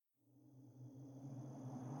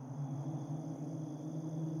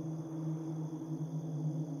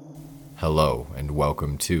Hello and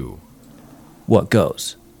welcome to What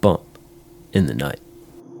Goes Bump in the Night.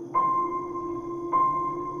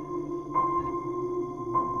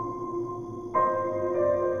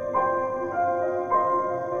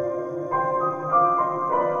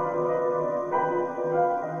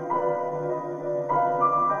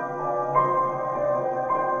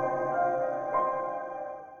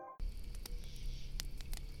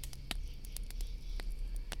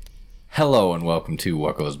 Hello and welcome to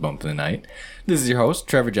What Goes Bump in the Night. This is your host,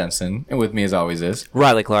 Trevor Jensen, and with me as always is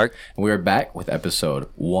Riley Clark. And we are back with episode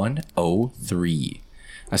 103.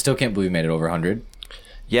 I still can't believe we made it over 100,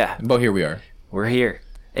 Yeah, but here we are. we're here.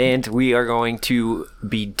 And we are going to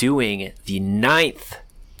be doing the 9th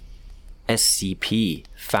SCP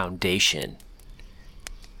Foundation.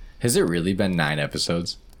 Has it really been 9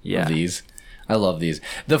 episodes Yeah. of these? I love these.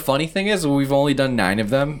 The funny thing is we've only done 9 of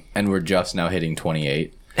them, and we're just now hitting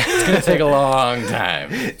 28. It's going to take a long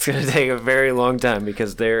time. It's going to take a very long time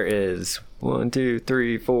because there is 1, 2,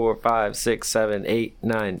 3, 4, 5, 6, 7, 8,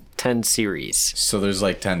 9, 10 series. So there's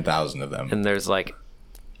like 10,000 of them. And there's like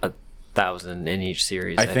 1,000 in each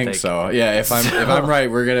series. I think so. Yeah, if I'm right,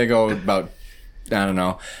 we're gonna go about, I don't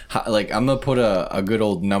know, I'm gonna put a good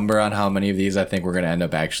old number on how many of these I think we're gonna end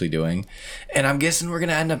up actually doing, and I'm guessing we're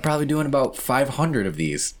gonna end up probably doing about 500 of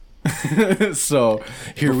these. So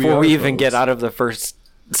here we are. Before we even folks. get out of the first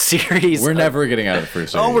series, We're never getting out of the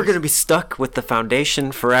first series. Oh, we're gonna be stuck with the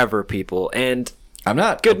Foundation forever, people. And I'm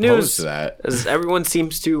not good opposed news to that. is everyone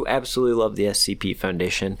seems to absolutely love the SCP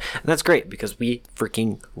Foundation, and that's great because we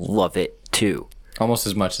freaking love it too. Almost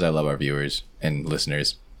as much as I love our viewers and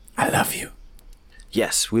listeners. I love you.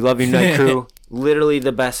 Yes, we love you, Night Crew. Literally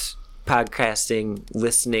the best podcasting,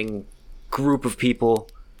 listening group of people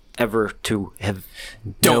ever to have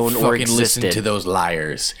Don't known or fucking existed. listen to those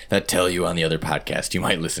liars that tell you on the other podcast you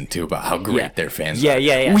might listen to about how great their fans are.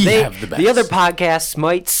 Yeah. We They- have the best. The other podcasts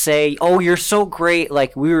might say, "Oh, you're so great!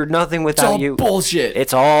 Like we were nothing it's without all you." bullshit.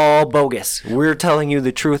 It's all bogus. We're telling you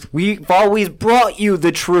the truth. We've always brought you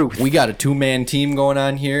the truth. We got a 2-man team going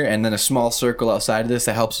on here, and then a small circle outside of this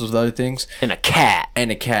that helps us with other things, And a cat.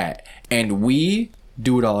 and a cat. And we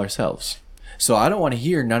do it all ourselves. So I don't want to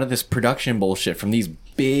hear none of this production bullshit from these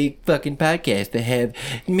big fucking podcasts that have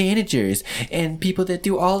managers and people that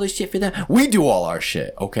do all this shit for them. We do all our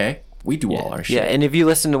shit, okay? We do all our shit. Yeah, and if you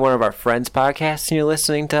listen to one of our friends' podcasts and you're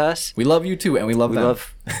listening to us, We love you too, and we love we them.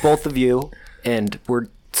 love both of you, and we're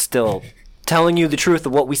still telling you the truth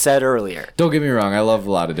of what we said earlier. Don't get me wrong, I love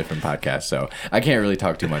a lot of different podcasts, so I can't really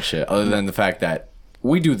talk too much shit other than the fact that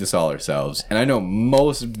we do this all ourselves. And I know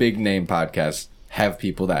most big name podcasts have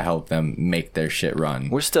people that help them make their shit run.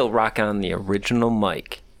 We're still rocking on the original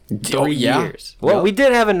mic. 3 Oh, yeah? years. Well, Yep. we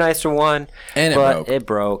did have a nicer one, And it but broke. it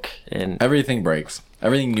broke. And Everything breaks.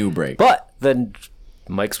 Everything new breaks. but the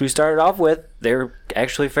mics we started off with, they're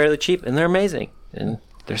actually fairly cheap and they're amazing, and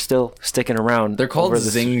they're still sticking around. They're called over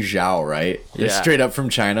this- Zing Zhao, right? They're Yeah. straight up from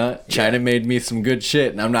China. China made me some good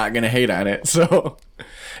shit, and I'm not going to hate on it. So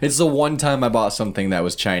it's the one time I bought something that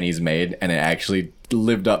was Chinese made, and it actually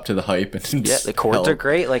lived up to the hype. And Yeah, the cords are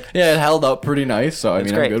great. Like Yeah, it held up pretty nice, so I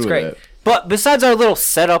mean, great. I'm good It's with great. it. But besides our little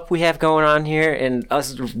setup we have going on here and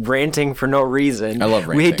us ranting for no reason, I love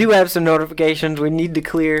we ranting. do have some notifications we need to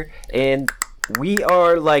clear, and we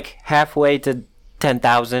are like halfway to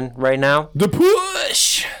 10,000 right now. The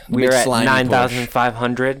push! We are Big at slimy push.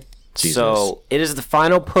 9,500. Jesus. So it is the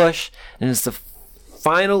final push, and it's the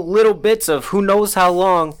final little bits of who knows how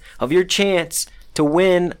long of your chance to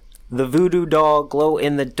win the Voodoo Doll Glow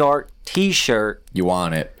in the Dark t-shirt. You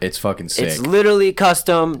want it. It's fucking sick. It's literally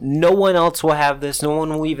custom. No one else will have this. No one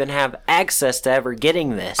will even have access to ever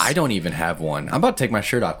getting this. I don't even have one. I'm about to take my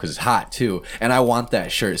shirt off because it's hot, too. And I want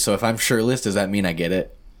that shirt. So if I'm shirtless, does that mean I get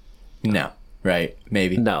it? No. Right?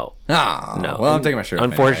 Maybe? No. Ah, No. Well, I'm taking my shirt off.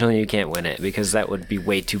 Unfortunately, you can't win it because that would be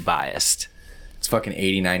way too biased. It's fucking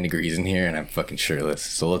 89 degrees in here and I'm fucking shirtless.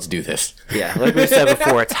 So let's do this. Yeah, like we said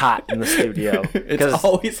before, it's hot in the studio. It's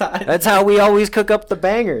always hot. That's how we always cook up the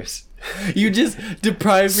bangers. You just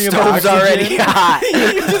deprive me of Stove's oxygen. already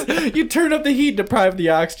hot. you turn up the heat, deprive the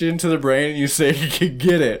oxygen to the brain, and you say you can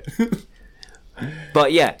get it.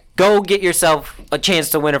 But yeah, go get yourself a chance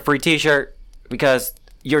to win a free t-shirt because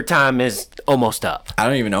your time is almost up. I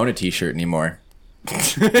don't even own a t-shirt anymore.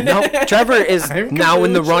 No, Trevor is I'm now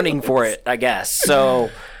in the completely running for it, I guess.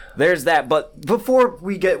 So there's that. But before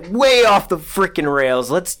we get way off the freaking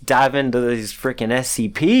rails, let's dive into these freaking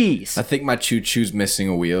SCPs. I think my choo-choo's missing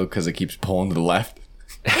a wheel because it keeps pulling to the left.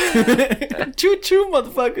 Choo-choo,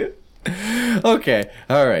 motherfucker. Okay,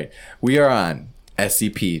 all right. We are on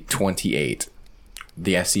SCP-28.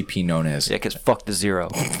 the SCP known as Yeah, because fuck the zero.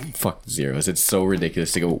 fuck zeros. It's so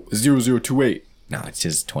ridiculous to go 0028. No, it's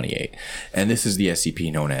just 28. And this is the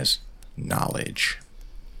SCP known as knowledge.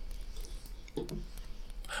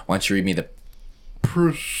 Why don't you read me the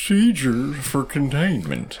procedure for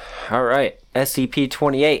containment? All right.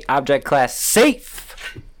 SCP-28, object class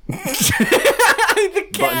safe.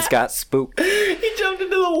 Buttons got spooked. He jumped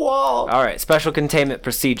into the wall. All right. Special containment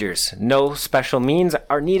procedures. No special means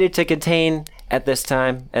are needed to contain at this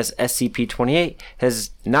time, as SCP-28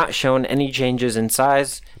 has not shown any changes in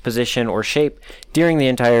size, position, or shape during the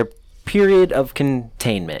entire period of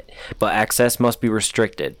containment, but access must be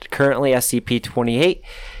restricted. Currently, SCP-28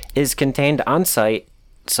 is contained on site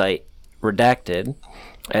redacted,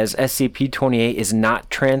 as SCP-28 is not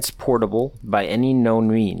transportable by any known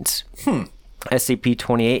means.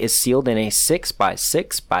 SCP-28 is sealed in a 6 by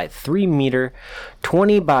 6 by 3 meter,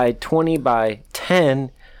 20 by 20 by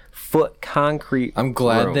 10 foot concrete I'm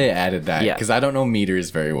glad room. they added that Yeah. because I don't know meters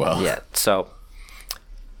very well. Yeah, so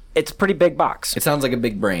it's a pretty big box. It sounds like a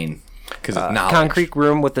big brain because it's knowledge. Concrete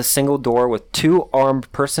room with a single door with 2 armed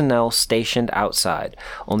personnel stationed outside.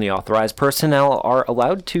 Only authorized personnel are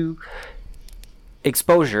allowed to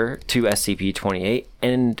exposure to SCP-28,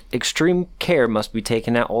 and extreme care must be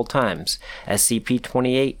taken at all times.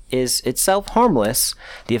 SCP-28 is itself harmless.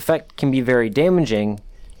 The effect can be very damaging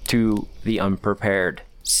to the unprepared.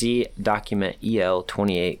 See document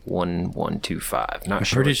EL-281125. Not I'm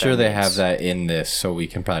sure. pretty what sure they means. have that in this, so we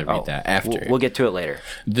can probably read that after. We'll get to it later.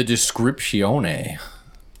 The descriptione.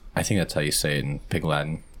 I think that's how you say it in Pig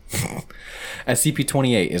Latin.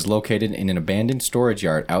 SCP-28 is located in an abandoned storage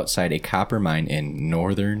yard outside a copper mine in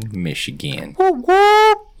northern Michigan.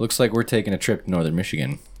 Looks like we're taking a trip to northern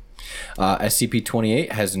Michigan.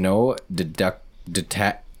 SCP-28 has no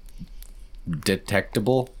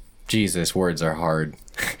detectable, Jesus, words are hard,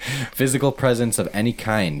 physical presence of any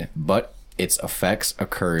kind, but its effects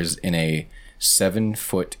occurs in a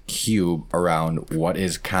 7-foot cube around what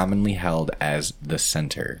is commonly held as the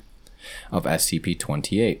center of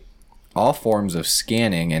SCP-28. All forms of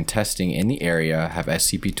scanning and testing in the area have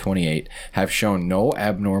SCP-28 have shown no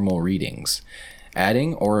abnormal readings.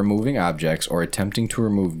 Adding or removing objects or attempting to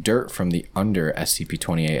remove dirt from the under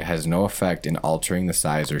SCP-28 has no effect in altering the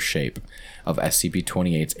size or shape of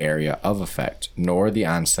SCP-28's area of effect, nor the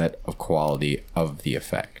onset of quality of the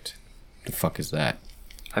effect. The fuck is that?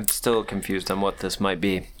 I'm still confused on what this might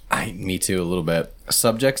be. Me too, a little bit.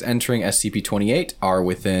 Subjects entering SCP-28 are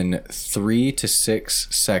within 3 to 6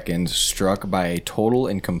 seconds struck by a total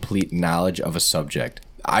and complete knowledge of a subject.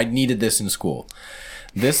 I needed this in school.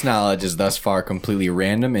 This knowledge is thus far completely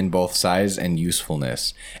random in both size and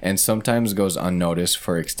usefulness, and sometimes goes unnoticed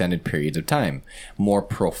for extended periods of time. More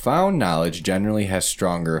profound knowledge generally has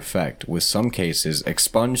stronger effect. With some cases,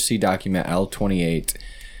 expunge, see document L28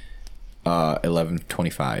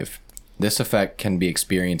 1125. This effect can be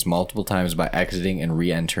experienced multiple times by exiting and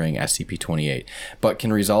re-entering SCP-28, but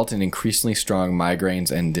can result in increasingly strong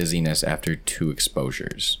migraines and dizziness after 2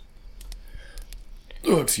 exposures.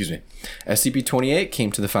 Excuse me. SCP-28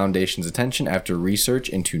 came to the Foundation's attention after research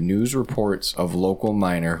into news reports of local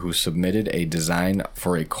miner who submitted a design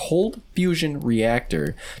for a cold fusion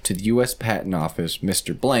reactor to the U.S. Patent Office.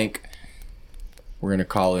 Mr. Blank, we're going to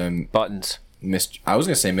call him Buttons. I was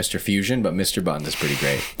going to say Mr. Fusion, but Mr. Buttons is pretty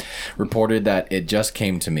great. Reported that it just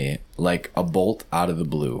came to me like a bolt out of the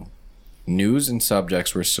blue. News and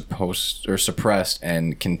subjects were suppressed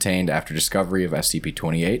and contained after discovery of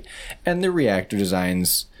SCP-28 and the reactor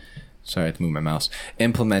designs, sorry, I have to move my mouse,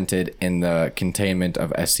 implemented in the containment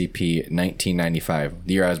of SCP-1995,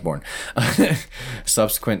 the year I was born.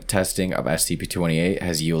 Subsequent testing of SCP-28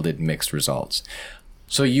 has yielded mixed results.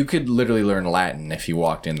 So you could literally learn Latin if you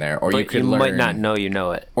walked in there, or But you could you learn, might not know you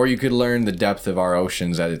know it. or you could learn the depth of our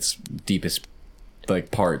oceans at its deepest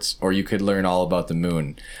parts, or you could learn all about the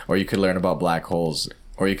moon, or you could learn about black holes,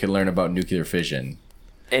 or you could learn about nuclear fission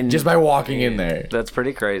And just by walking in there. that's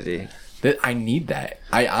pretty crazy. I need that.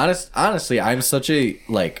 Honestly, I'm such a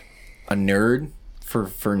nerd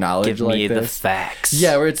for knowledge Give like me the this. facts.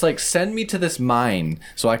 Yeah, where it's like, send me to this mine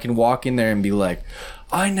so I can walk in there and be like,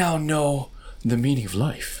 I now know the meaning of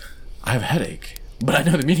life. I have a headache, but I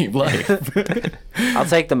know the meaning of life. I'll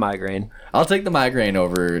take the migraine. I'll take the migraine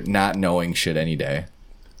over not knowing shit any day.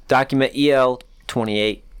 Document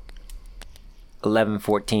EL-28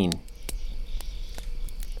 1114.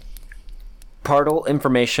 Partial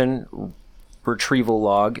information retrieval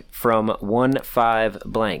log from 1-5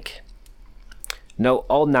 blank. Note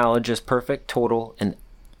all knowledge is perfect, total, and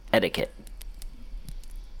etiquette.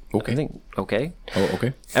 Okay. Okay. Oh,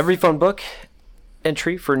 okay. Every phone book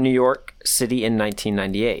entry for New York City in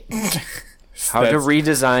 1998. How to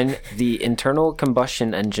redesign the internal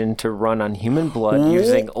combustion engine to run on human blood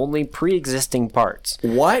using only pre-existing parts.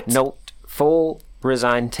 What? Note, full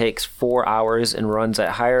resign takes 4 hours and runs at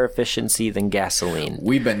higher efficiency than gasoline.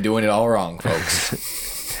 We've been doing it all wrong,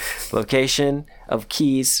 folks. Location of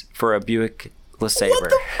keys for a Buick LeSabre. What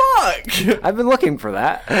the fuck? I've been looking for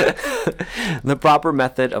that. The proper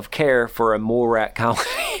method of care for a mole rat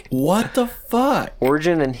colony. What the fuck?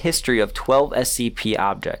 Origin and history of 12 SCP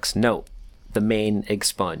objects. Note, the main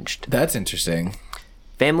expunged. That's interesting.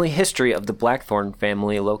 Family history of the Blackthorn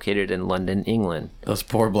family located in London, England. Those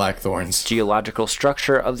poor blackthorns. Geological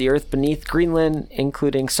structure of the earth beneath Greenland,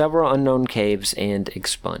 including several unknown caves, and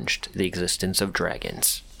expunged the existence of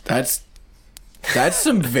dragons. That's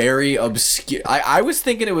some very obscure. I was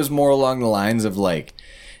thinking it was more along the lines of like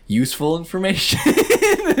useful information,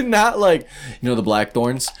 not like the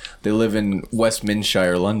Blackthorns. They live in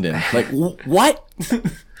Westminster, London. Like what?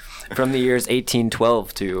 From the years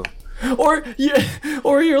 1812 to. Or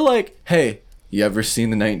you're like, hey, you ever seen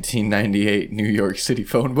the 1998 New York City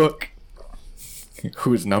phone book?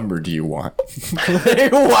 Whose number do you want?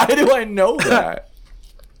 Why do I know that?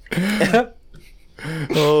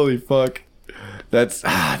 Holy fuck. That's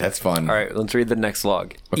fun. All right, let's read the next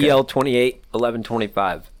log. Okay. EL 28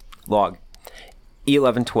 1125 log. E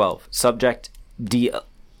 1112 subject D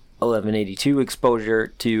 1182 exposure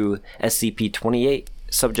to SCP 28.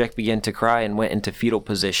 Subject began to cry and went into fetal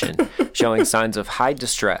position, showing signs of high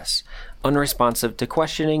distress. Unresponsive to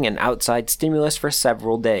questioning and outside stimulus for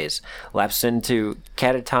several days. Lapsed into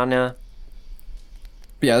catatonia.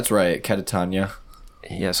 Yeah, that's right. Catatonia.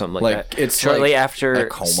 Yeah, something like that. It's shortly like after a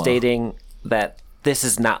coma. stating that this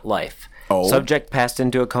is not life. Oh. Subject passed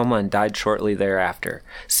into a coma and died shortly thereafter.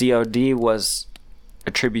 COD was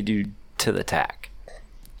attributed to the attack.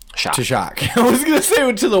 Shock. To shock. I was gonna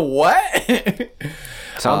say to the what?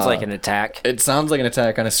 Sounds like an attack. It sounds like an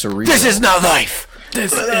attack on a cerebral. This is not life.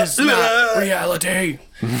 This is not reality.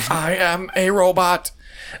 I am a robot.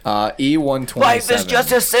 E127. Life is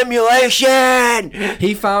just a simulation.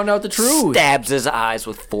 He found out the truth. Stabs his eyes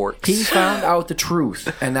with forks. He found out the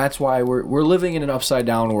truth, and that's why we're living in an upside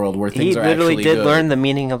down world where things He are literally actually did good. learn the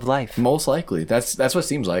meaning of life. Most likely, that's what it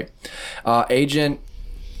seems like. Agent.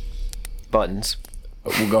 Buttons.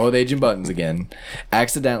 We'll go with Agent Buttons again.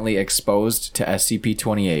 Accidentally exposed to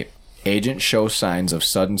SCP-28. Agent shows signs of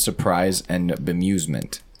sudden surprise and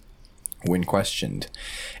bemusement. When questioned,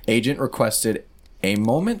 Agent requested a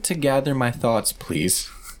moment to gather my thoughts, please.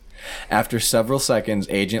 After several seconds,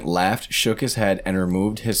 Agent laughed, shook his head, and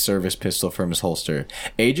removed his service pistol from his holster.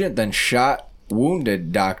 Agent then shot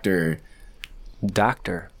wounded Doctor,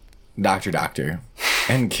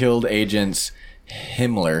 and killed Agents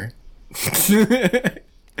Himmler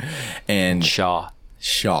and Shaw.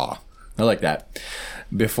 I like that.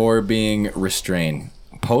 Before being restrained.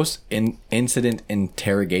 Post-incident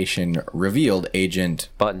interrogation revealed Agent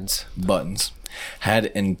Buttons had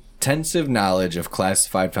intensive knowledge of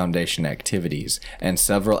classified Foundation activities and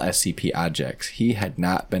several SCP objects he had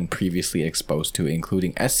not been previously exposed to,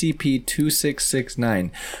 including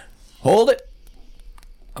SCP-2669. Hold it!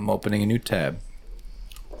 I'm opening a new tab.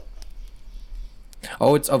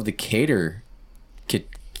 Oh, it's of the Cater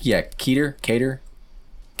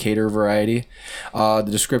variety. The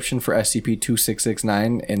description for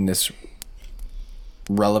SCP-2669 in this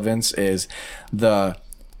relevance is the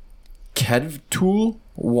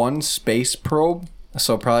Kedvtool-1 space probe,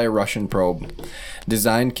 so probably a Russian probe,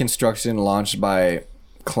 designed, constructed, and launched by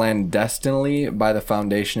clandestinely by the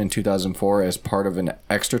Foundation in 2004 as part of an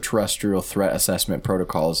extraterrestrial threat assessment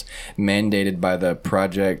protocols mandated by the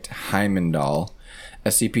Project Heimdall.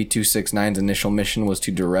 SCP-269's initial mission was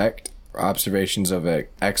to direct observations of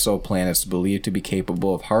exoplanets believed to be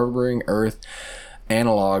capable of harboring Earth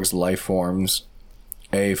analogs life forms,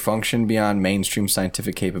 a function beyond mainstream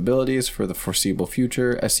scientific capabilities for the foreseeable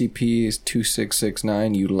future.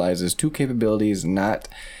 SCP-2669 utilizes two capabilities not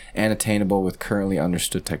unattainable with currently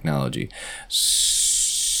understood technology.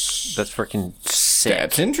 That's freaking sick.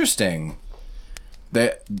 That's interesting.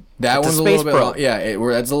 That It's one's a a little space bit probe.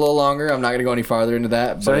 that's a little longer. I'm not going to go any farther into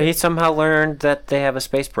that. So But he somehow learned that they have a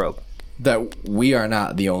space probe. that we are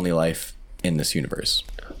not the only life in this universe.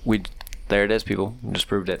 There it is, people. We just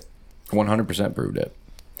proved it. 100% proved it.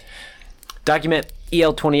 Document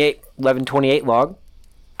EL 28 1128 log.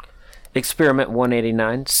 Experiment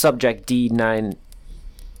 189. Subject D9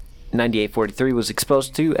 9843 was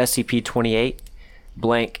exposed to SCP 28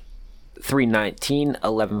 blank 319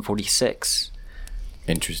 1146.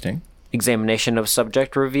 Interesting. Examination of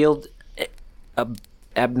subject revealed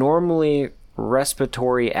abnormally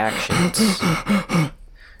respiratory actions.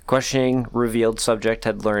 Questioning revealed subject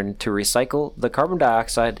had learned to recycle the carbon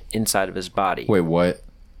dioxide inside of his body. Wait, what?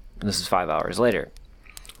 This is 5 hours later.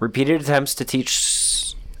 Repeated attempts to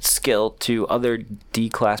teach skill to other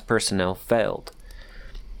D-class personnel failed.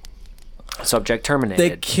 Subject terminated.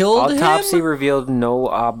 They killed Autopsy him? revealed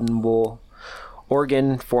no abnormal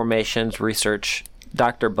organ formations. Research.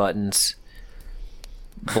 Dr. Buttons.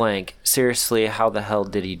 Blank. Seriously, how the hell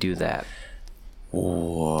did he do that?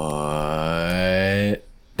 What?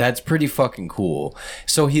 That's pretty fucking cool.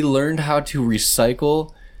 So he learned how to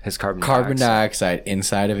recycle His carbon dioxide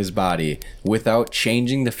inside of his body without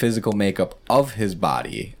changing the physical makeup of his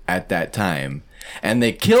body at that time. And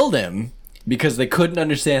they killed him because they couldn't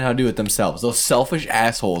understand how to do it themselves. Those selfish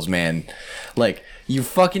assholes, man. Like, you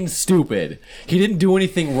fucking stupid. He didn't do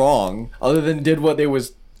anything wrong other than did what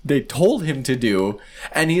they told him to do.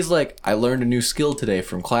 And he's like, I learned a new skill today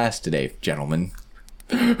from class today, gentlemen.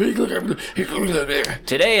 Today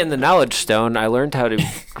in the Knowledge Stone, I learned how to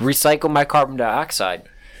recycle my carbon dioxide.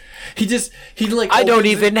 I don't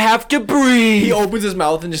even have to breathe. He opens his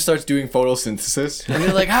mouth and just starts doing photosynthesis. And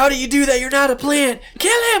they're like, how do you do that? You're not a plant.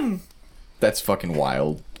 Kill him. That's fucking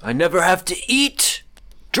wild. I never have to eat,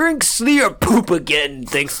 drink, sleep, or poop again,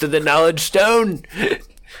 thanks to the Knowledge Stone.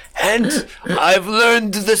 And I've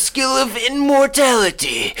learned the skill of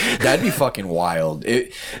immortality. That'd be fucking wild.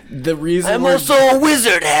 I'm also a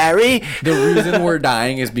wizard, Harry. The reason we're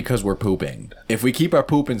dying is because we're pooping. If we keep our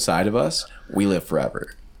poop inside of us, we live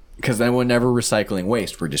forever. Because then we're never recycling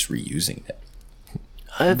waste. We're just reusing it.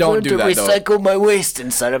 I've learned to recycle my waste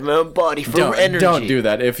inside of my own body for energy. Don't do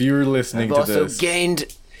that. If you're listening I've to this. I've also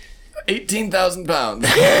gained 18,000 pounds.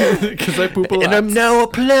 Because I poop a lot. And I'm now a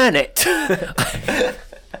planet.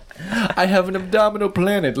 I have an abdominal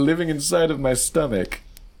planet living inside of my stomach.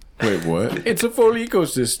 Wait, what? It's a full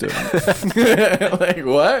ecosystem. Like,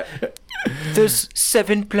 what? There's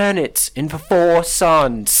 7 planets and 4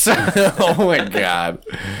 suns. Oh my god.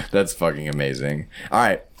 That's fucking amazing.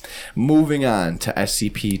 Alright. Moving on to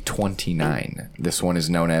SCP-29. This one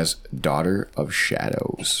is known as Daughter of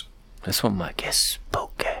Shadows. This one might get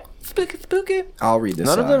spooky. Spooky. I'll read this.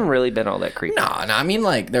 None of them really been all that creepy. No, I mean,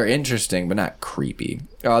 like, they're interesting, but not creepy.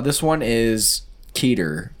 This one is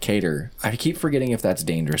Cater. I keep forgetting if that's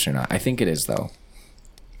dangerous or not. I think it is, though.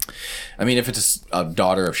 I mean, if it's a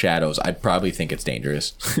Daughter of Shadows, I'd probably think it's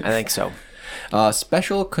dangerous. I think so.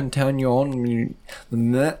 Special containment.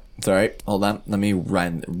 Sorry, hold on. Let me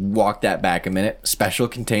walk that back a minute. Special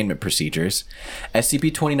containment procedures.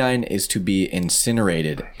 SCP-29 is to be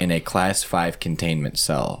incinerated in a Class 5 containment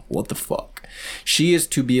cell. What the fuck? She is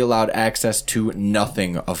to be allowed access to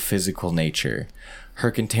nothing of physical nature.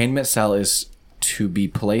 Her containment cell is to be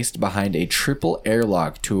placed behind a triple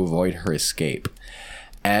airlock to avoid her escape.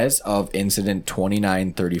 As of Incident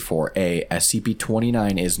 2934A,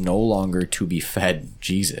 SCP-29 is no longer to be fed,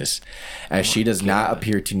 Jesus, as she does not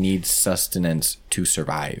appear to need sustenance to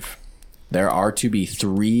survive. There are to be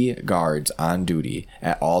 3 guards on duty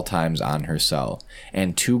at all times on her cell,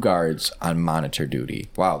 and 2 guards on monitor duty.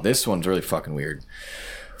 Wow, this one's really fucking weird.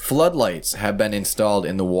 Floodlights have been installed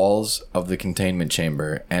in the walls of the containment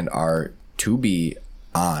chamber and are to be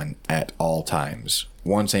on at all times.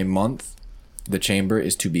 Once a month, the chamber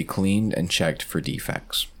is to be cleaned and checked for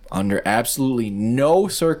defects. Under absolutely no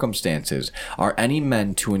circumstances are any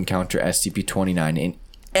men to encounter SCP-29 in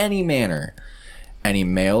any manner. Any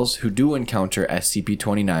males who do encounter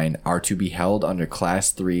SCP-29 are to be held under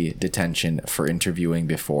Class 3 detention for interviewing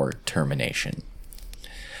before termination.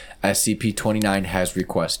 SCP-29 has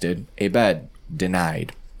requested a bed,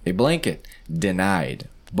 denied. A blanket, denied.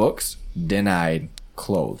 Books, denied.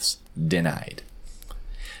 Clothes, denied.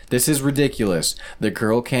 This is ridiculous. The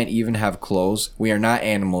girl can't even have clothes. We are not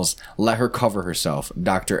animals. Let her cover herself.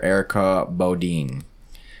 Dr. Erica Bodine.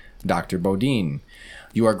 Dr. Bodine,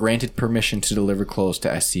 you are granted permission to deliver clothes to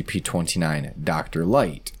SCP-29. Dr.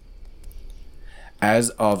 Light.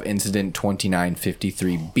 As of Incident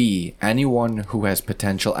 2953B, anyone who has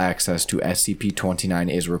potential access to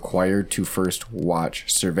SCP-29 is required to first watch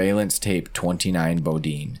Surveillance Tape 29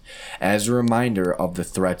 Bodine, as a reminder of the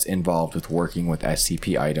threats involved with working with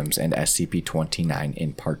SCP items and SCP-29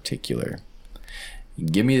 in particular.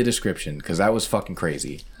 Give me the description, because that was fucking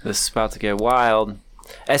crazy. This is about to get wild.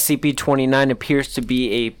 SCP-29 appears to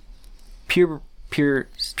be a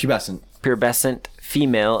pubescent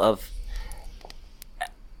female of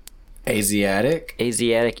Asiatic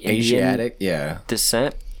Indian yeah.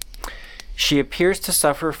 descent. She appears to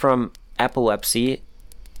suffer from epilepsy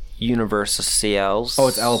universalis. Oh,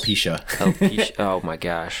 it's alopecia. Alopecia. Oh my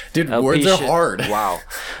gosh. Dude, alopecia. Words are hard. Wow.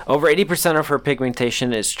 Over 80% of her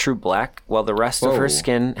pigmentation is true black, while the rest of her Whoa.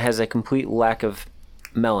 skin has a complete lack of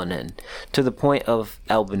melanin to the point of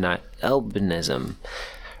albinism.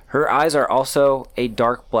 Her eyes are also a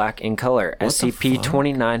dark black in color.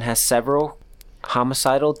 SCP-29 has several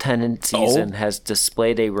homicidal tendencies and has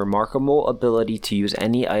displayed a remarkable ability to use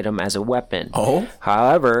any item as a weapon.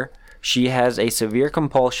 However, she has a severe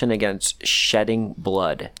compulsion against shedding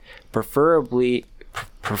blood, preferring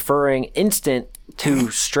instant to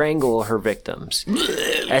strangle her victims.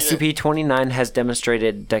 SCP-29 has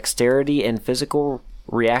demonstrated dexterity and physical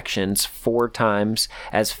reactions 4 times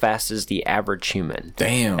as fast as the average human.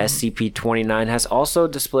 Damn. SCP-29 has also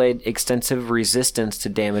displayed extensive resistance to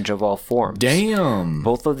damage of all forms. Damn.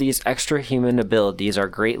 Both of these extra human abilities are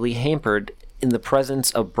greatly hampered in the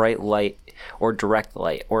presence of bright light or direct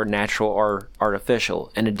light, or natural or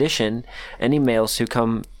artificial. In addition, any males who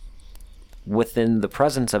come within the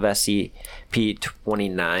presence of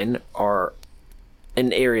SCP-29 are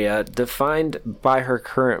an area defined by her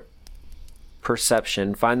current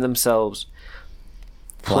perception find themselves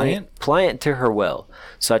pliant to her will.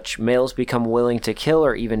 Such males become willing to kill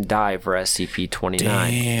or even die for SCP-29.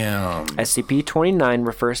 Damn. SCP-29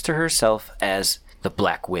 refers to herself as the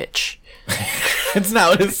Black Witch. It's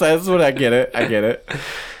not what it says, but I get it.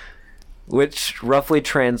 Which roughly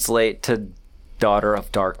translate to Daughter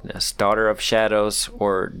of Darkness, Daughter of Shadows,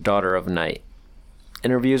 or Daughter of Night.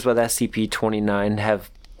 Interviews with SCP-29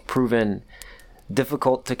 have proven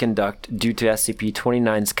difficult to conduct due to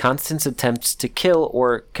SCP-29's constant attempts to kill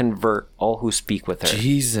or convert all who speak with her.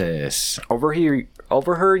 Jesus. Over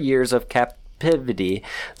her years of captivity,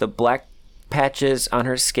 the black patches on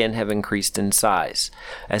her skin have increased in size.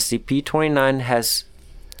 SCP-29 has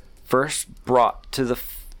first brought to the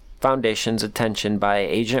Foundation's attention by an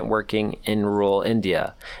agent working in rural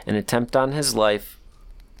India. An attempt on his life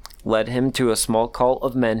led him to a small cult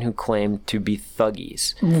of men who claimed to be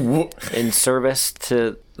thuggies in service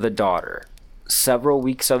to the daughter. Several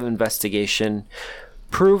weeks of investigation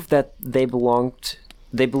proved that they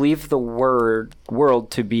believed the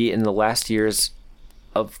world to be in the last years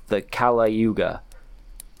of the Kala Yuga.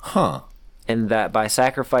 And that by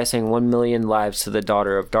sacrificing 1 million lives to the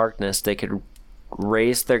Daughter of Darkness, they could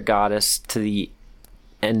raise their goddess to the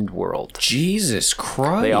end world. Jesus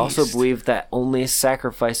Christ. They also believed that only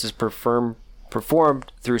sacrifices performed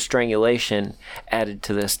through strangulation added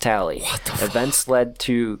to this tally. What the Events led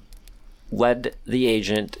the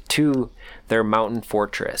agent to their mountain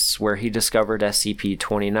fortress, where he discovered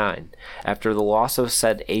SCP-29. After the loss of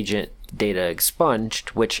said agent data expunged,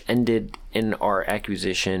 which ended in our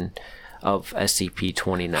acquisition of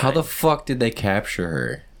SCP-29. How the fuck did they capture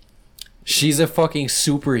her? She's a fucking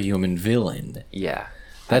superhuman villain. Yeah.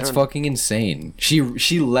 That's fucking insane.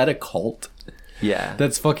 She led a cult. Yeah.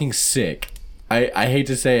 That's fucking sick. I hate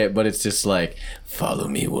to say it, but it's just like, follow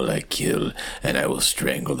me while I kill, and I will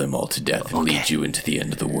strangle them all to death and lead you into the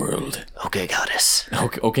end of the world. Okay, goddess.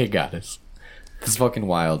 Okay, goddess. This is fucking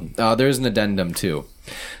wild. There's an addendum, too.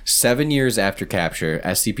 7 years after capture,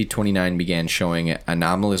 SCP-29 began showing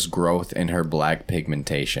anomalous growth in her black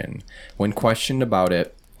pigmentation. When questioned about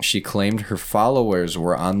it, she claimed her followers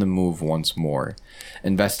were on the move once more.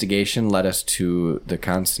 Investigation led us to the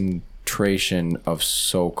concentration of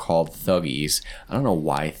so-called thuggies. I don't know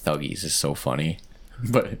why thuggies is so funny,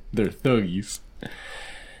 but they're thuggies.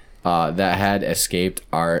 That had escaped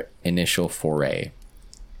our initial foray.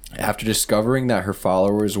 After discovering that her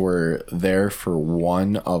followers were there for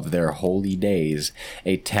one of their holy days,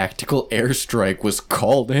 a tactical airstrike was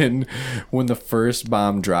called in. When the first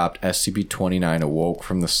bomb dropped, SCP-29 awoke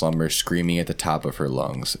from the slumber, screaming at the top of her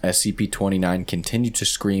lungs. SCP-29 continued to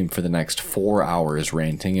scream for the next 4 hours,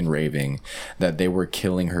 ranting and raving that they were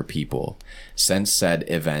killing her people. Since said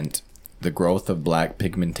event, the growth of black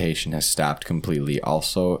pigmentation has stopped completely.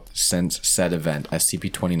 Also, since said event,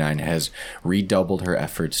 SCP-29 has redoubled her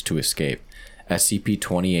efforts to escape.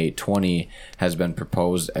 SCP-2820 has been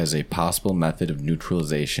proposed as a possible method of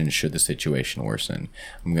neutralization should the situation worsen.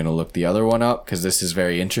 I'm going to look the other one up because this is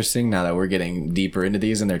very interesting now that we're getting deeper into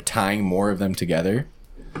these and they're tying more of them together.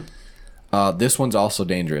 This one's also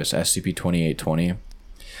dangerous. SCP-2820.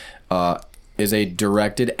 Is a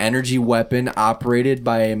directed energy weapon operated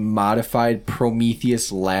by a modified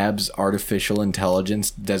Prometheus Labs artificial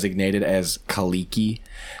intelligence designated as Kaliki.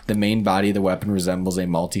 The main body of the weapon resembles a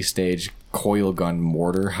multi-stage coil gun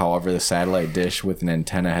mortar. However, the satellite dish with an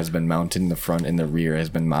antenna has been mounted in the front and the rear has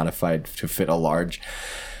been modified to fit a large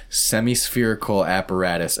Semi-spherical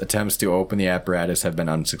apparatus. Attempts to open the apparatus have been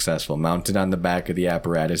unsuccessful. Mounted on the back of the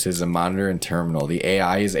apparatus is a monitor and terminal. The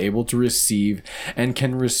AI is able to receive and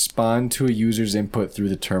can respond to a user's input through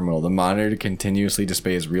the terminal. The monitor continuously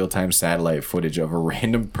displays real-time satellite footage of a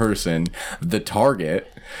random person, the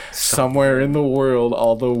target, somewhere in the world,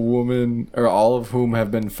 all of whom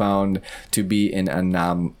have been found to be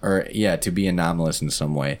anomalous in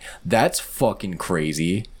some way. That's fucking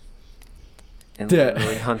crazy. And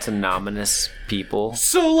literally hunts anonymous people.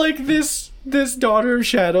 So like this Daughter of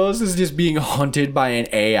Shadows is just being hunted by an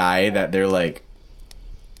AI that they're like,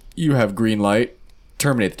 you have green light,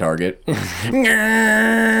 terminate the target.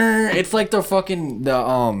 It's like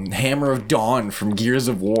the Hammer of Dawn from Gears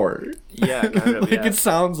of War. Yeah, kind of. It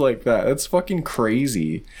sounds like that. That's fucking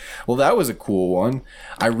crazy. Well, that was a cool one.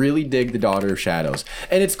 I really dig the Daughter of Shadows.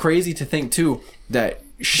 And it's crazy to think too that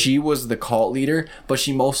she was the cult leader, but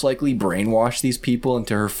she most likely brainwashed these people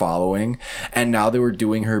into her following, and now they were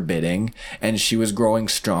doing her bidding, and she was growing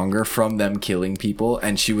stronger from them killing people,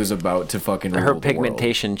 and she was about to fucking rule her the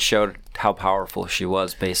pigmentation showed how powerful she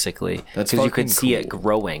was, basically. That's because you could fucking see it cool.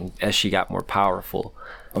 growing as she got more powerful.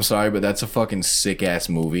 I'm sorry, but that's a fucking sick ass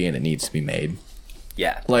movie, and it needs to be made.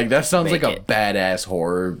 Yeah, Like that sounds Make like a it. badass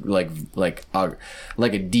horror, like a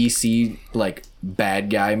DC like bad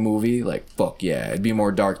guy movie. Like fuck yeah, it'd be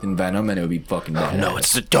more dark than Venom, and it would be fucking badass. no,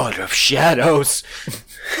 it's the Daughter of Shadows.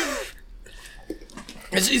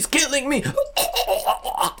 She's killing me.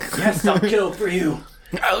 Yes, I'll kill for you.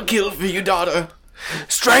 I'll kill for you, daughter.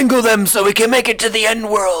 Strangle them so we can make it to the end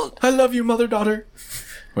world. I love you, mother, daughter.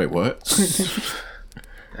 Wait, what?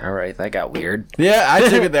 All right, that got weird. Yeah, I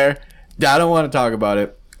took it there. I don't want to talk about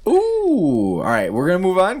it. Ooh, all right, we're gonna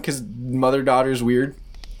move on because mother daughter's weird,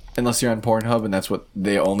 unless you're on Pornhub, and that's what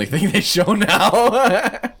the only thing they show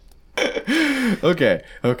now. Okay,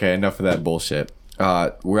 enough of that bullshit.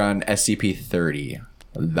 We're on SCP-30,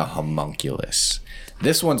 the Homunculus.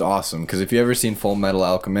 This one's awesome because if you ever seen Full Metal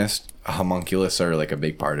Alchemist, homunculus are like a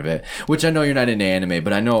big part of it. Which I know you're not into anime,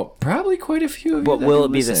 but I know probably quite a few of you. But that will do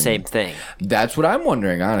it be the listen. same thing? That's what I'm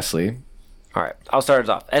wondering, honestly. All right, I'll start us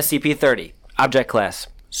off. SCP-30, Object Class,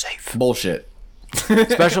 Safe. Bullshit.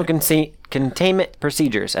 Special Containment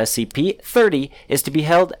Procedures. SCP-30 is to be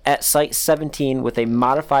held at Site-17 with a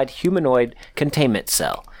modified humanoid containment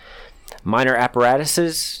cell. Minor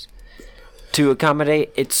apparatuses to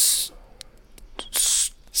accommodate its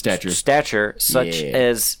stature, such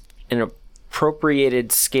as an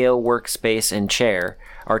appropriated scale workspace and chair,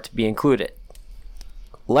 are to be included.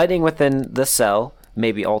 Lighting within the cell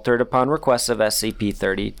may be altered upon request of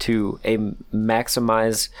SCP-30 to a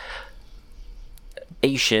maximization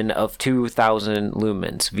of 2,000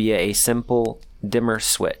 lumens via a simple dimmer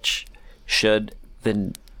switch. Should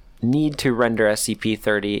the need to render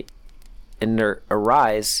SCP-30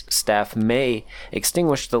 arise, staff may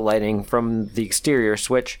extinguish the lighting from the exterior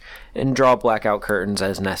switch and draw blackout curtains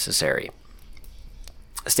as necessary.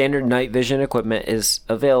 Standard night vision equipment is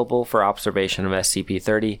available for observation of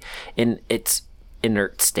SCP-30 in its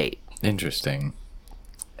inert state. Interesting.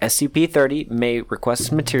 SCP-30 may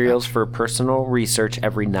request materials for personal research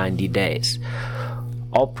every 90 days.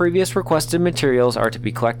 All previous requested materials are to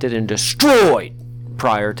be collected and destroyed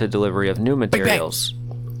prior to delivery of new materials.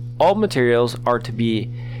 All materials are to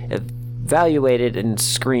be evaluated and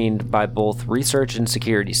screened by both research and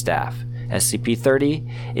security staff.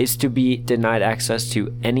 SCP-30 is to be denied access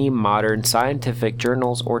to any modern scientific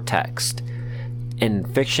journals or text,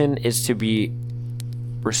 and fiction is to be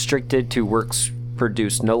restricted to works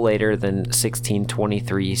produced no later than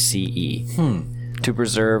 1623 CE to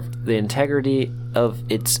preserve the integrity of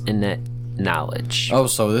its innate knowledge. Oh,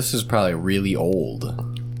 so this is probably really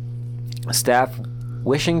old. Staff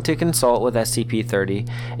wishing to consult with SCP-30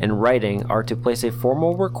 in writing are to place a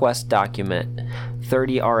formal request document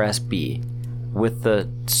 30 RSB with the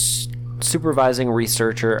supervising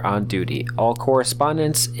researcher on duty. All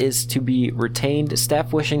correspondence is to be retained.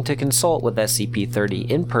 Staff wishing to consult with SCP-30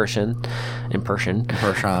 in person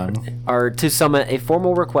are to summon a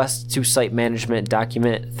formal request to Site Management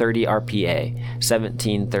Document 30 RPA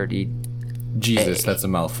 1730 Jesus, that's a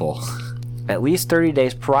mouthful. at least 30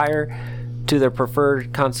 days prior to their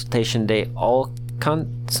preferred consultation date. All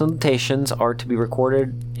consultations are to be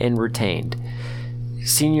recorded and retained.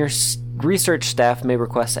 Senior research staff may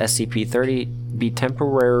request SCP-30 be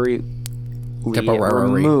temporarily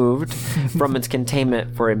removed from its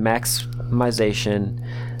containment for a maximization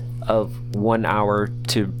of 1 hour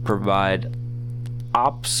to provide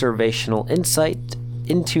observational insight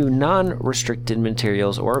into non-restricted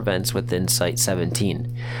materials or events within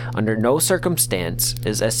Site-17. Under no circumstance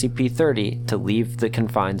is SCP-30 to leave the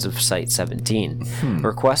confines of Site-17.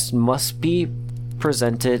 Requests must be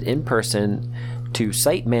presented in person to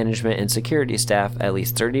site management and security staff at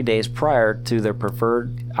least 30 days prior to their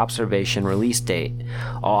preferred observation release date.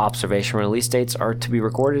 All observation release dates are to be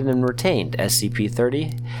recorded and retained.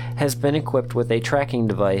 SCP-30 has been equipped with a tracking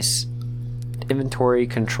device, inventory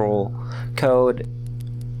control code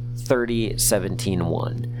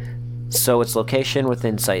 3017-1. So its location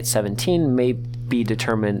within Site-17 may be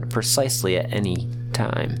determined precisely at any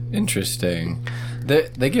time. Interesting.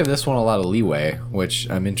 They give this one a lot of leeway, which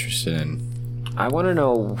I'm interested in. I want to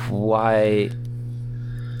know why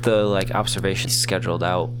the observation is scheduled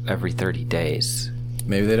out every 30 days.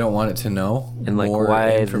 Maybe they don't want it to know. And more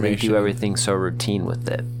why they do everything so routine with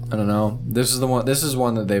it. I don't know. This is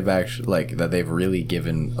one that they've actually that they've really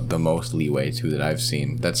given the most leeway to that I've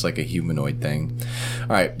seen. That's like a humanoid thing. All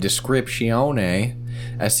right, Descriptione.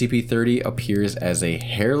 SCP-30 appears as a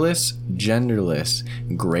hairless, genderless,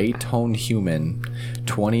 gray-toned human,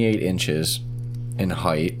 28 inches in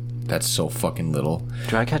height. That's so fucking little.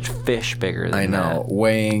 Do I catch fish bigger than that? I know.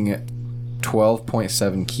 Weighing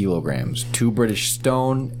 12.7 kilograms. 2 British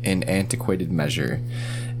stone in antiquated measure.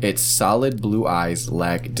 Its solid blue eyes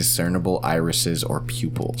lack discernible irises or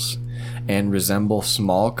pupils and resemble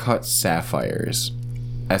small cut sapphires.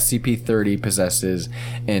 SCP-30 possesses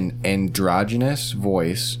an androgynous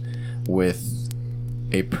voice with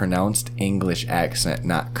a pronounced English accent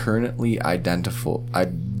not currently identifiable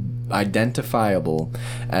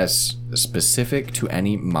as specific to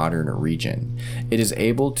any modern region. It is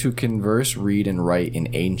able to converse, read, and write in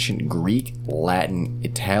ancient Greek, Latin,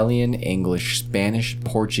 Italian, English, Spanish,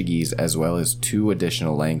 Portuguese, as well as 2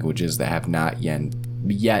 additional languages that have not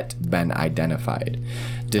yet been identified.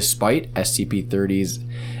 Despite SCP-30's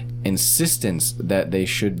insistence that they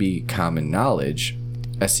should be common knowledge,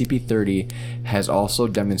 SCP-30 has also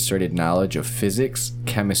demonstrated knowledge of physics,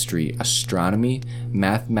 chemistry, astronomy,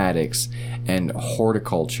 mathematics, and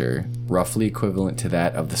horticulture, roughly equivalent to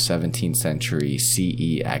that of the 17th century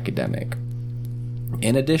CE academic.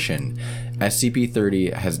 In addition,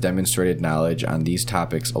 SCP-30 has demonstrated knowledge on these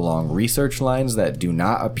topics along research lines that do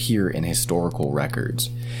not appear in historical records.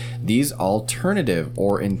 These alternative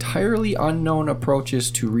or entirely unknown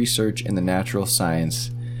approaches to research in the natural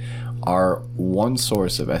science are one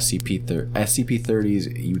source of SCP-30's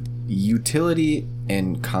utility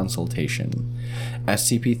and consultation.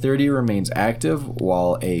 SCP-30 remains active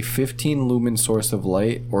while a 15 lumen source of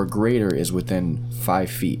light or greater is within 5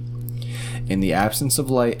 feet. In the absence of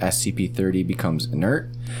light, SCP-30 becomes inert,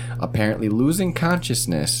 apparently losing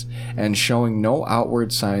consciousness and showing no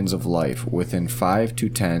outward signs of life within 5 to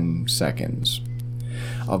 10 seconds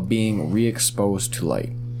of being re-exposed to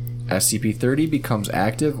light. SCP-30 becomes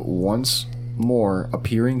active once more,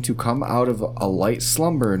 appearing to come out of a light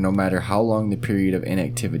slumber no matter how long the period of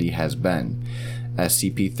inactivity has been.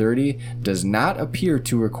 SCP-30 does not appear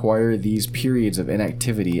to require these periods of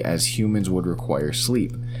inactivity as humans would require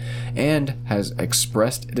sleep, and has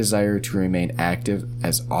expressed a desire to remain active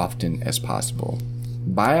as often as possible.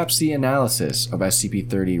 Biopsy analysis of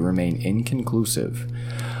SCP-30 remain inconclusive.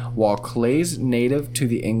 While clays native to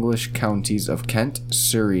the English counties of Kent,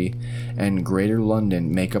 Surrey, and Greater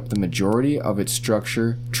London make up the majority of its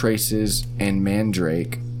structure, traces, and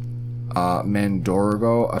mandrake,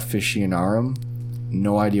 Mandorgo officinarum,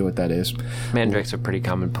 no idea what that is. Mandrake's a pretty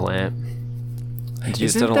common plant. It's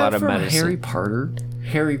used Isn't in a lot that of from medicine. Harry Potter?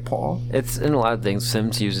 Harry Paul? It's in a lot of things.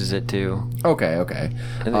 Sims uses it too. Okay.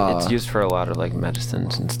 And it's used for a lot of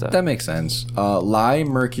medicines and stuff. That makes sense. Lye,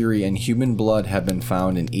 mercury, and human blood have been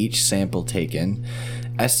found in each sample taken.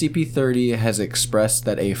 SCP-30 has expressed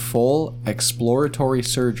that a full exploratory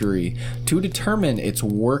surgery to determine its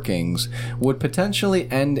workings would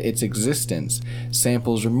potentially end its existence.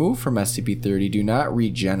 Samples removed from SCP-30 do not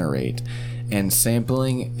regenerate, and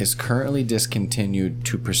sampling is currently discontinued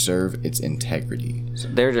to preserve its integrity. So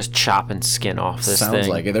they're just chopping skin off this thing. Sounds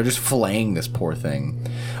like it. They're just filleting this poor thing.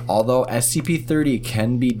 Although SCP-30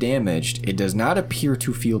 can be damaged, it does not appear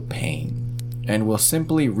to feel pain, and will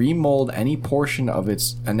simply remold any portion of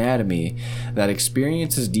its anatomy that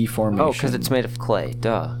experiences deformation. Oh, because it's made of clay.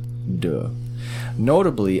 Duh.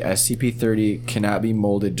 Notably, SCP-30 cannot be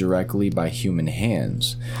molded directly by human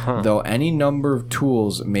hands, though any number of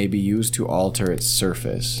tools may be used to alter its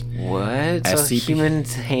surface. What? So human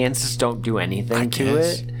hands just don't do anything to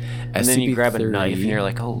it? And then you grab a knife and you're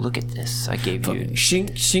like, oh, look at this. I gave you...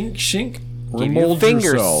 Shink, shink, shink. Gave you fingers.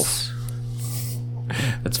 Yourself.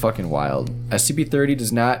 That's fucking wild. SCP-30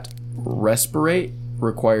 does not respirate,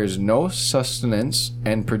 requires no sustenance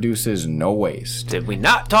and produces no waste. Did we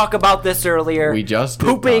not talk about this earlier? We just did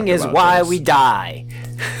Pooping talk is about why this. we die.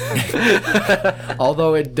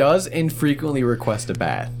 Although it does infrequently request a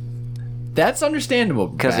bath. That's understandable.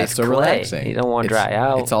 Because Baths it's are clay. relaxing. You don't want to dry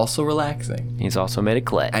out. It's also relaxing. He's also made of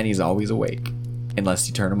clay. And he's always awake. Unless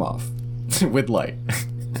you turn him off. With light.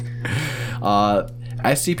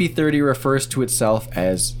 SCP-30 refers to itself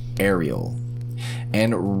as Ariel.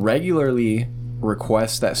 And regularly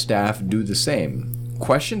requests that staff do the same.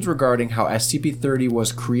 Questions regarding how SCP-30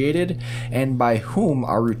 was created and by whom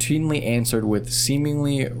are routinely answered with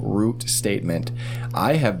seemingly rote statement,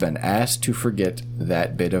 "I have been asked to forget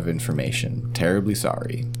that bit of information. Terribly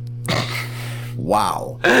sorry."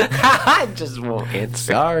 Wow. I just won't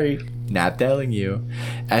answer. Sorry. Not telling you.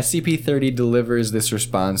 SCP-30 delivers this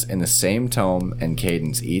response in the same tone and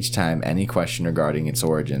cadence each time any question regarding its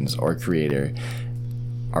origins or creator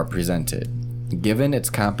are presented. Given its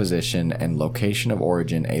composition and location of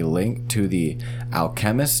origin, a link to the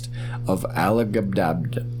alchemist of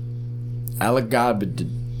Allagadada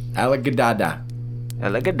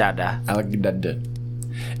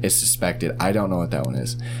is suspected. I don't know what that one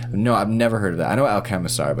is. No, I've never heard of that. I know what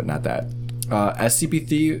alchemists are, but not that.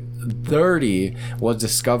 SCP-30 was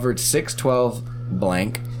discovered 6/12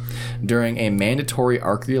 blank during a mandatory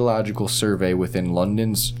archaeological survey within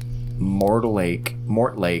London's Mortlake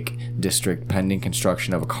district pending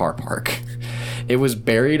construction of a car park. It was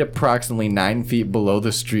buried approximately 9 feet below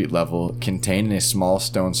the street level, contained in a small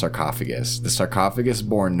stone sarcophagus. The sarcophagus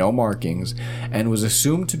bore no markings and was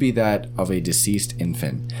assumed to be that of a deceased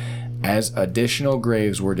infant. As additional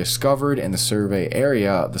graves were discovered in the survey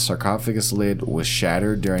area, the sarcophagus lid was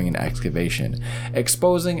shattered during an excavation,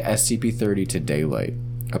 exposing SCP-30 to daylight.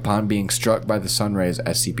 Upon being struck by the sun rays,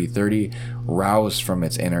 SCP-30 roused from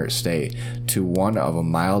its inert state to one of a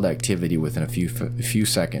mild activity within a few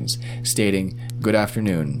seconds, stating, "Good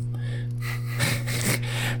afternoon,"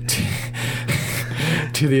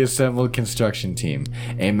 to the assembled construction team.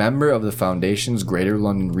 A member of the Foundation's Greater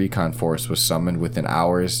London Recon Force was summoned within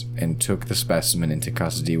hours and took the specimen into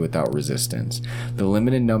custody without resistance. The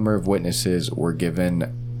limited number of witnesses were given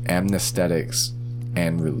anesthetics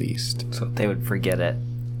and released. So they would forget it.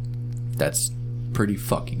 That's pretty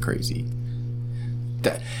fucking crazy.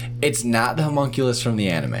 It's not the homunculus from the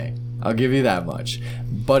anime. I'll give you that much.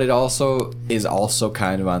 But it also is also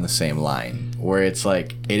kind of on the same line, where it's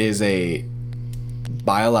like it is a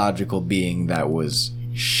biological being that was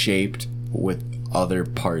shaped with other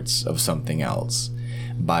parts of something else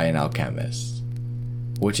by an alchemist,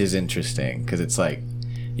 which is interesting because it's like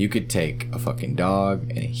you could take a fucking dog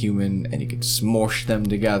and a human and you could smush them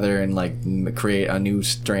together and like create a new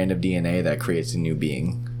strand of DNA that creates a new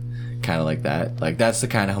being, kind of like that. Like that's the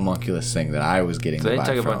kind of homunculus thing that I was getting. So they the vibe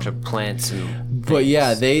took a from. bunch of plants and But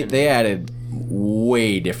yeah, they added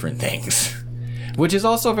way different things, which is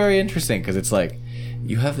also very interesting because it's like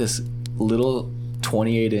you have this little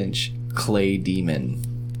 28-inch clay demon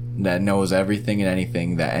that knows everything and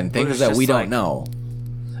anything and things that we don't know.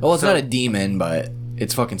 Well, it's not a demon, but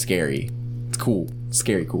it's fucking scary. It's cool. It's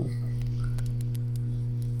scary cool.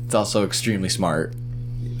 It's also extremely smart.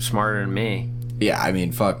 Smarter than me. Yeah, I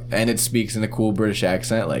mean, fuck. And it speaks in a cool British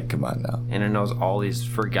accent. Like, come on now. And it knows all these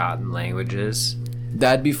forgotten languages.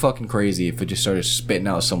 That'd be fucking crazy if it just started spitting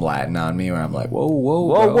out some Latin on me where I'm like, whoa, whoa,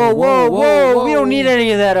 Whoa, bro, whoa, whoa, whoa. We don't need any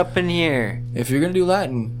of that up in here. If you're gonna do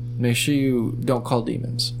Latin, make sure you don't call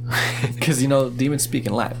demons. Because, you know, demons speak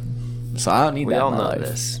in Latin. So I don't need We that all in my know life.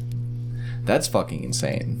 this. That's fucking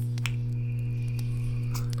insane.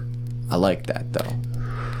 I like that, though.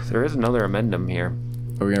 There is another amendum here.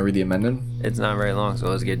 Are we gonna read the amendment? It's not very long, so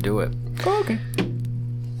let's get to it. Oh, okay.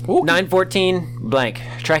 Ooh. 914 blank.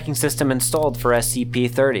 Tracking system installed for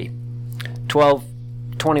SCP-30.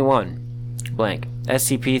 1221 blank.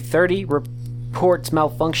 SCP-30 reports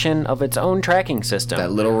malfunction of its own tracking system.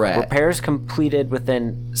 That little rat. Repairs completed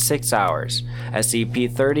within 6 hours.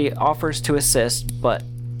 SCP-30 offers to assist, but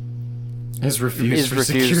Is refused is for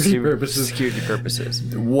refused security to purposes. security purposes.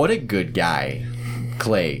 What a good guy.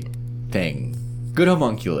 Clay thing. Good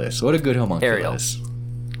homunculus. What a good homunculus.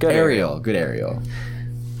 Good Ariel. Good Ariel.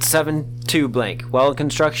 7-2 blank. Well,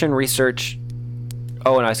 construction research.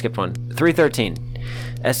 Oh, and I skipped one. 313.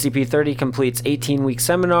 SCP-30 completes 18-week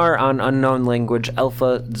seminar on unknown language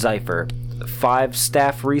Alpha Cipher. 5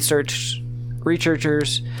 staff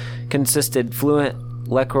researchers consisted fluent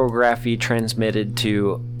lexicography transmitted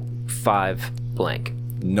to 5 blank.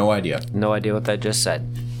 No idea. No idea what that just said.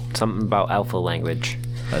 Something about Alpha language.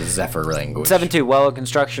 A Zephyr language. 7-2. Well,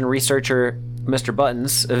 construction researcher Mr.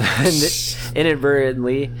 Buttons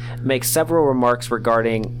inadvertently makes several remarks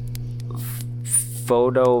regarding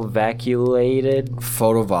photovacuolated.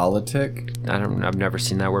 Photovoltaic. I've never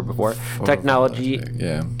seen that word before. Technology.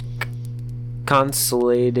 Yeah.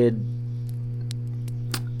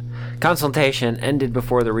 Consultation ended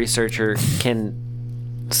before the researcher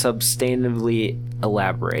can substantively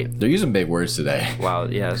elaborate. They're using big words today. Wow,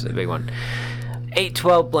 yeah, that's a big one.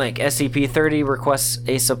 812 blank SCP-30 requests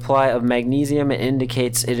a supply of magnesium and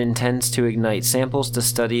indicates it intends to ignite samples to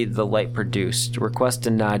study the light produced. Request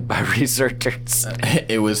denied by researchers.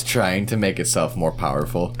 It was trying to make itself more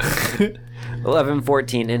powerful.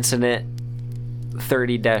 1114 Incident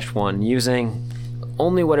 30-1 using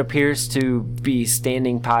only what appears to be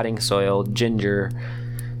standing potting soil, ginger,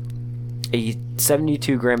 a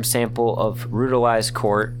 72-gram sample of rudolized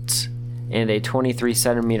quartz, and a 23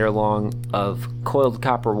 centimeter long of coiled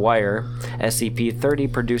copper wire. SCP-30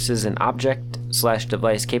 produces an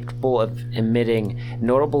object/device capable of emitting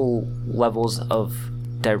notable levels of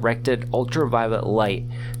directed ultraviolet light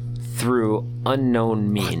through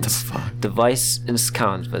unknown means. What the fuck? Device is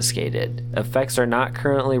confiscated. Effects are not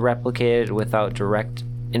currently replicated without direct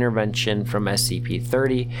intervention from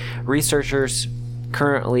SCP-30. Researchers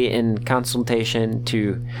currently in consultation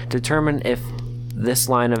to determine if this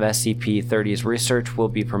line of SCP-30's research will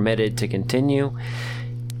be permitted to continue.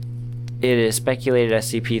 It is speculated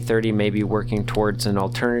SCP-30 may be working towards an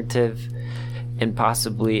alternative and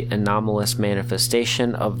possibly anomalous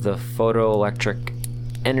manifestation of the photoelectric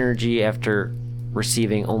energy after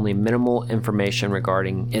receiving only minimal information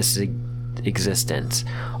regarding its existence.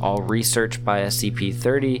 All research by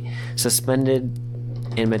SCP-30 suspended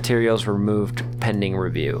and materials removed pending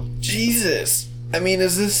review. Jesus. I mean,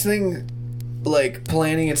 is this thing like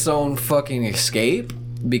planning its own fucking escape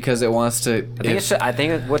because it wants to? I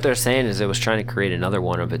think what they're saying is it was trying to create another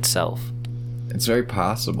one of itself. It's very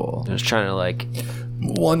possible. It was trying to like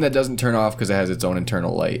one that doesn't turn off because it has its own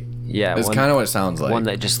internal light. Yeah, that's kind of what it sounds like. One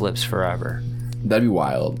that just lives forever. That'd be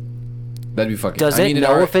wild. That'd be fucking. Does it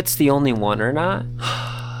know if it's the only one or not?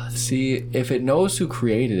 See, if it knows who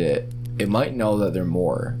created it, it might know that there are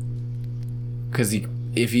more. Because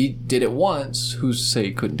if he did it once, who's to say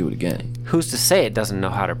he couldn't do it again? Who's to say it doesn't know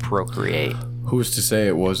how to procreate? Who's to say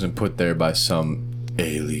it wasn't put there by some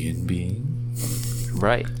alien being?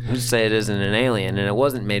 Right. Who's to say it isn't an alien and it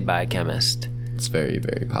wasn't made by a chemist? It's very,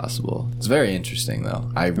 very possible. It's very interesting, though.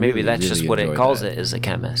 Maybe that's just what it calls it, is a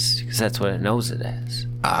chemist, because that's what it knows it as.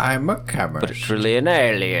 I'm a chemist. But it's really an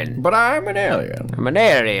alien. But I'm an alien. I'm an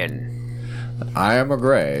alien. I am a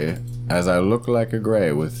gray, as I look like a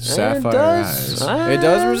gray with sapphire eyes. It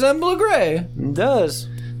does resemble a gray. It does.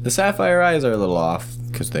 The sapphire eyes are a little off,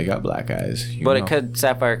 because they got black eyes. But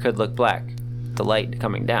sapphire could look black. The light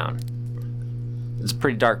coming down. It's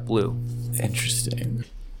pretty dark blue. Interesting.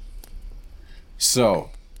 So,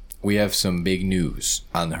 we have some big news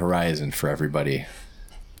on the horizon for everybody.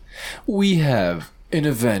 We have an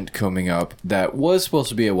event coming up that was supposed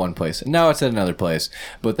to be at one place. Now it's at another place.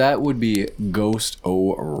 But that would be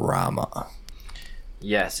Ghost-O-Rama.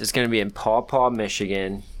 Yes, it's going to be in Paw Paw,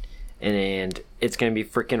 Michigan. And it's going to be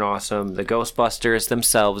freaking awesome. The Ghostbusters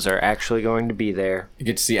themselves are actually going to be there. You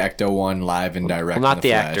get to see Ecto-1 live and direct. Well, not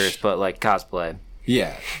the actors, but like cosplay.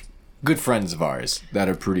 Yeah. Good friends of ours that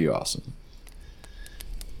are pretty awesome.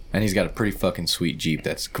 And he's got a pretty fucking sweet Jeep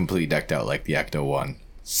that's completely decked out like the Ecto-1.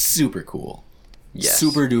 Super cool. Yes.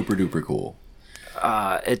 Super duper duper cool.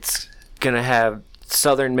 It's going to have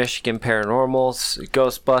Southern Michigan Paranormals,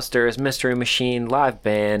 Ghostbusters, Mystery Machine, live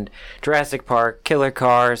band, Jurassic Park, killer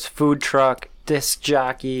cars, food truck, disc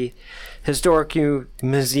jockey, historic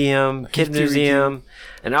museum, kid museum,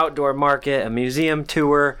 an outdoor market, a museum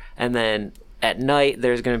tour, and then at night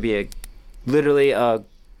there's going to be literally a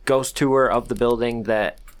ghost tour of the building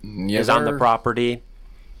that is on the property.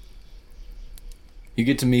 You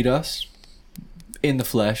get to meet us in the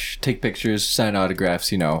flesh, take pictures, sign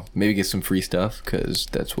autographs, maybe get some free stuff, because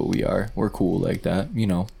that's what we are. We're cool like that,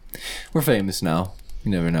 We're famous now. You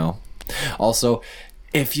never know. Also,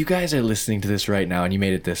 if you guys are listening to this right now and you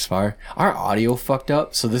made it this far, our audio fucked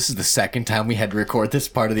up, so this is the second time we had to record this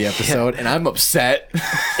part of the episode, and I'm upset.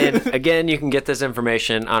 And again, you can get this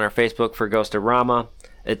information on our Facebook for Ghost-O-Rama.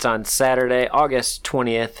 It's on Saturday, August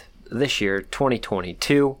 20th, this year,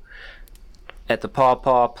 2022, at the Paw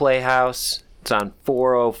Paw Playhouse. It's on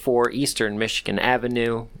 404 Eastern Michigan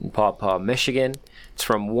Avenue in Paw Paw, Michigan. It's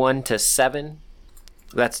from 1 to 7.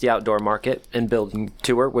 That's the outdoor market and building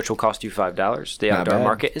tour, which will cost you $5. The outdoor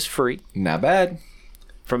market is free. Not bad.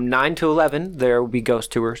 From 9 to 11, there will be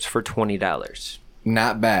ghost tours for $20.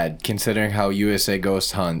 Not bad, considering how USA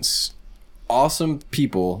Ghost hunts. Awesome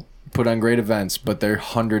people put on great events, but they're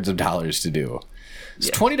hundreds of dollars to do.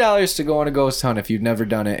 It's $20 to go on a ghost hunt if you've never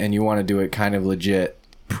done it and you want to do it kind of legit.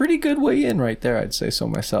 Pretty good way in right there, I'd say so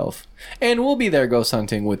myself. And we'll be there ghost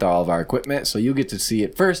hunting with all of our equipment, so you get to see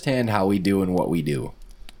it firsthand how we do and what we do.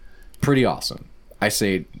 Pretty awesome. I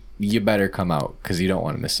say you better come out because you don't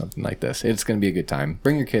want to miss something like this. It's going to be a good time.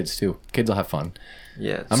 Bring your kids too. Kids will have fun.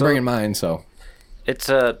 Yeah. I'm bringing mine, so. It's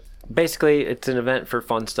basically it's an event for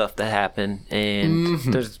fun stuff to happen, and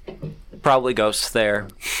there's probably ghosts there.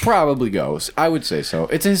 Probably ghosts. I would say so.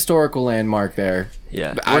 It's a historical landmark there.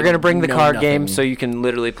 Yeah. We're going to bring the card game so you can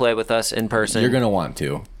literally play with us in person. You're going to want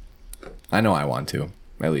to. I know I want to,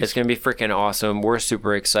 at least. It's going to be freaking awesome. We're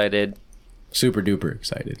super excited. Super duper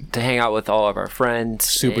excited. To hang out with all of our friends.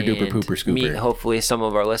 Super duper pooper scooper. Meet hopefully some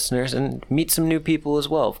of our listeners and meet some new people as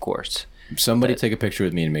well, of course. Somebody take a picture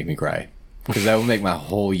with me and make me cry. Because that would make my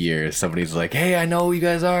whole year. If somebody's like, hey, I know who you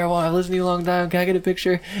guys are. I've listened to you a long time. Can I get a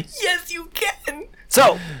picture? Yes, you can.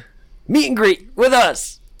 So, meet and greet with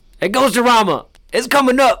us at Ghostorama. It's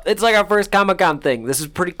coming up. It's like our first Comic-Con thing. This is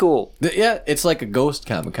pretty cool. Yeah, it's like a ghost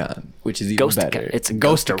Comic-Con, which is even better. It's a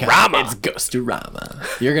Ghostorama. It's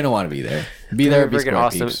Ghostorama. You're going to want to be there. Be there. Be freaking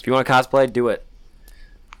awesome. Peeps. If you want to cosplay, do it.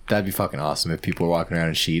 That'd be fucking awesome if people were walking around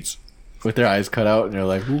in sheets with their eyes cut out and they're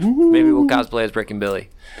like, woo. Maybe we'll cosplay as Brick and Billy.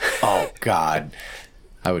 Oh, God.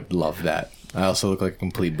 I would love that. I also look like a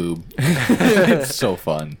complete boob. It's so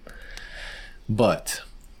fun. But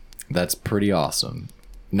that's pretty awesome.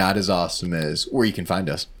 Not as awesome as where you can find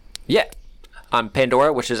us. Yeah. On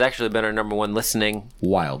Pandora, which has actually been our number one listening.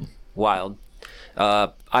 Wild.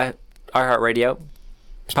 iHeartRadio.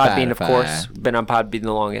 Podbean, of course. Been on Podbean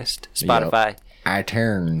the longest. Spotify. Yep.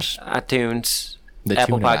 iTunes.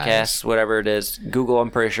 Apple Podcasts, whatever it is. Google,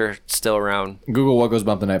 I'm pretty sure, it's still around. Google What Goes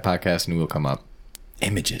Bump the Night podcast and we'll come up.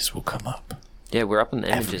 Images will come up. Yeah, we're up in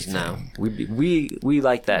the images now. We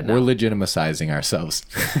like that now. We're legitimizing ourselves.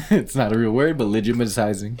 It's not a real word, but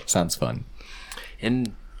legitimizing sounds fun.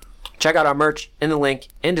 And check out our merch in the link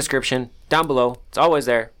in description down below. It's always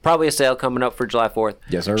there. Probably a sale coming up for July 4th.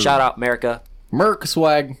 Yes, sir. Shout out America. Merc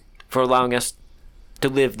swag. For allowing us to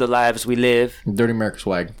live the lives we live. Dirty America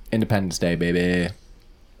swag. Independence Day, baby.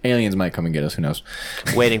 Aliens might come and get us. Who knows?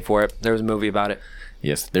 Waiting for it. There was a movie about it.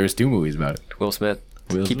 Yes, there's 2 movies about it. Will Smith.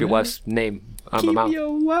 Keep your wife's name out my mouth. Keep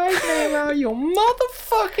your wife's name out your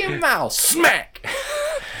motherfucking mouth. Smack!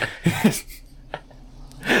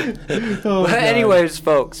 But anyways,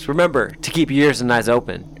 folks, remember to keep your ears and eyes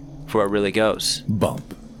open for what really goes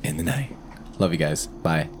bump in the night. Love you guys.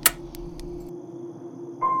 Bye.